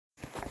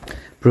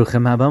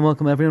Bruchem Haba,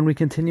 welcome everyone. We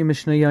continue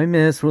Mishnah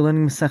Yomis. We're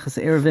learning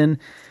Maseches Eruvin,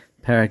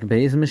 Parak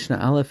Beis, Mishnah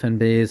Aleph and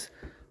Beis.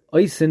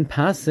 Oisin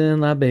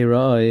Pasin La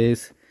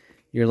Beirois.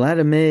 You're allowed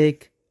to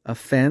make a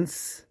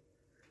fence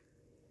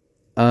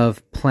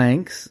of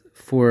planks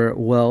for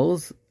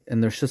wells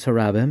in the Rishus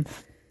Harabim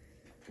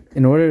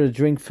in order to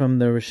drink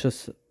from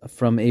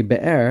a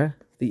be'er.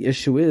 The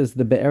issue is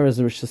the be'er is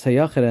the Rishus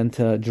Hayachid, and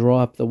to draw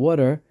up the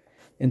water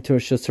into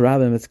Rishus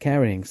Harabim it's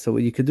carrying. So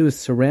what you could do is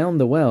surround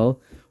the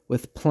well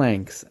with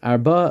planks.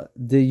 Arba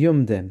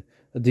diyumdin.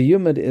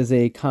 Diyumd is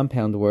a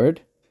compound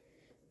word.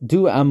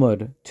 Du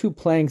amud, two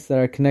planks that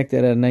are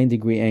connected at a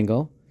 90-degree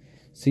angle.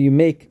 So you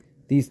make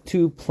these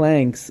two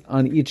planks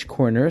on each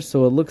corner.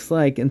 So it looks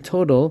like, in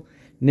total,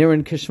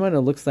 Niran Kishman,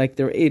 it looks like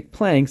there are 8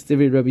 planks.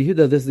 Divid Rabbi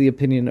Yehuda, this is the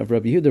opinion of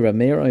Rabbi Yehuda.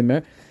 Rameir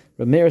Omer.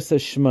 Rameir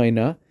says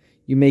Shemaina.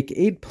 You make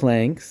 8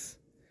 planks,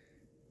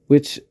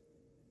 which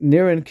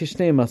Niran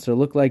Kishnei Master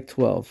look like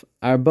 12.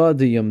 Arba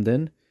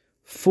diyumdin.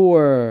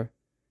 4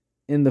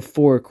 in the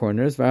 4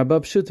 corners,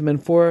 v'arba pshutim,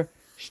 and 4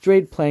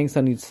 straight planks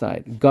on each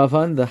side.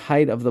 Gavan, the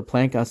height of the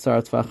plank,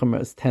 asar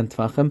tvachim, is 10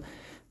 tvachim.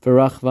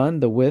 V'rachvan,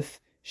 the width,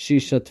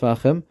 shisha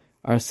tvachim,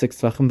 are 6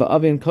 tvachim.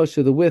 V'avi and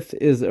kosher, the width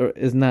is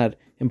not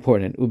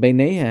important.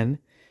 Ubeinehen,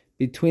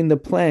 between the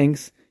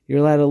planks, you're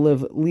allowed to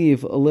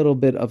leave a little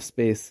bit of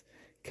space.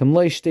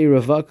 Kamloi shtei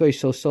ravakoi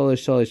shel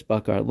sholish sholish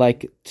bakar,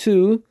 like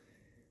 2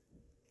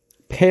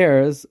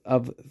 pairs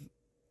of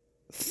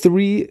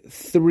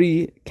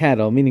 3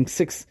 cattle, meaning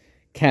 6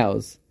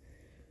 cows,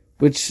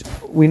 which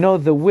we know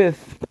the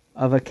width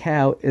of a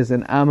cow is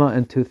an amma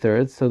and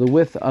 2/3. So the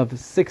width of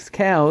 6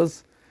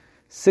 cows,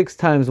 6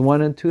 times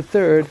 1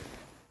 2/3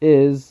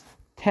 is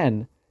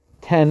 10.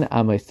 10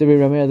 amas. This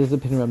is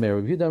opinion of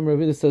Rameir.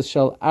 Rav says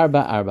shall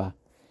arba.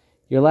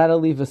 You're allowed to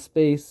leave a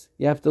space.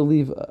 You're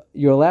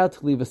allowed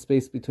to leave a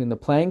space between the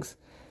planks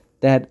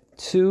that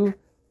 2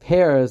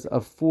 pairs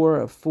of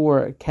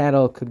 4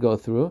 cattle could go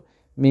through,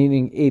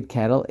 meaning 8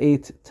 cattle.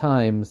 8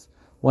 times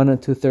 1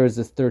 2/3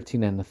 is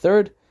 13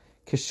 1/3.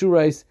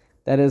 Keshurais,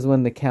 that is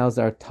when the cows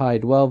are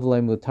tied well,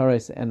 v'loy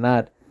mutarais, and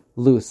not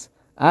loose.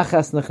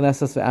 Achas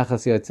nechnesas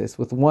ve'achas yotzes,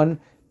 with 1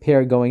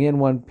 pair going in,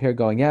 1 pair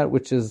going out,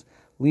 which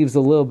leaves a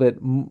little bit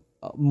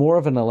more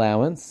of an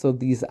allowance. So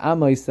these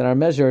amos that are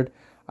measured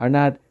are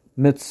not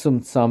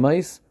mitzum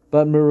tzamais,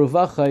 but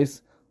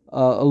meruvachais,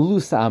 a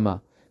loose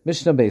amma.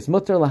 Mishnah base,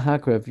 mutar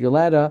lahakrev, you're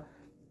allowed to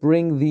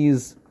bring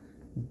these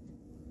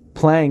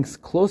planks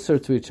closer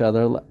to each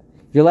other.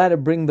 You're allowed to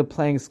bring the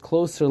planks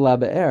closer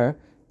labe'er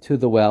to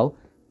the well,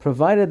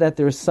 provided that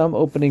there is some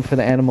opening for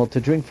the animal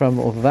to drink from,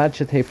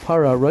 provided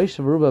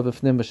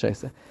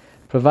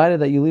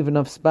that you leave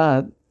enough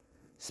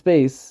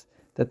space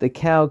that the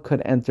cow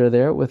could enter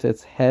there with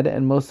its head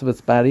and most of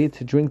its body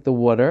to drink the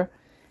water,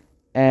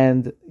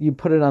 and you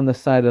put it on the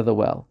side of the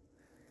well.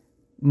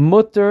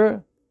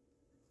 Mutter,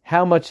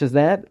 how much is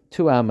that?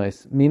 2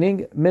 amas,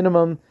 meaning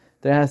minimum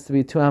there has to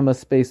be 2 amas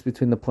space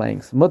between the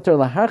planks. Mutter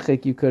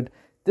laharchik, you could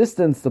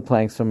distance the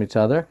planks from each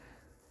other,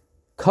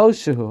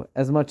 koshehu,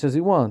 as much as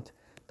you want.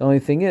 The only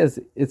thing is,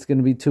 it's going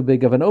to be too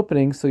big of an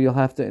opening, so you'll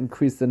have to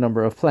increase the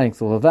number of planks.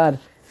 Ulavad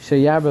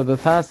sheyarba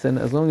b'pasin,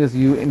 as long as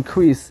you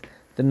increase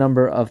the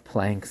number of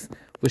planks.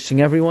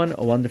 Wishing everyone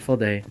a wonderful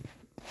day.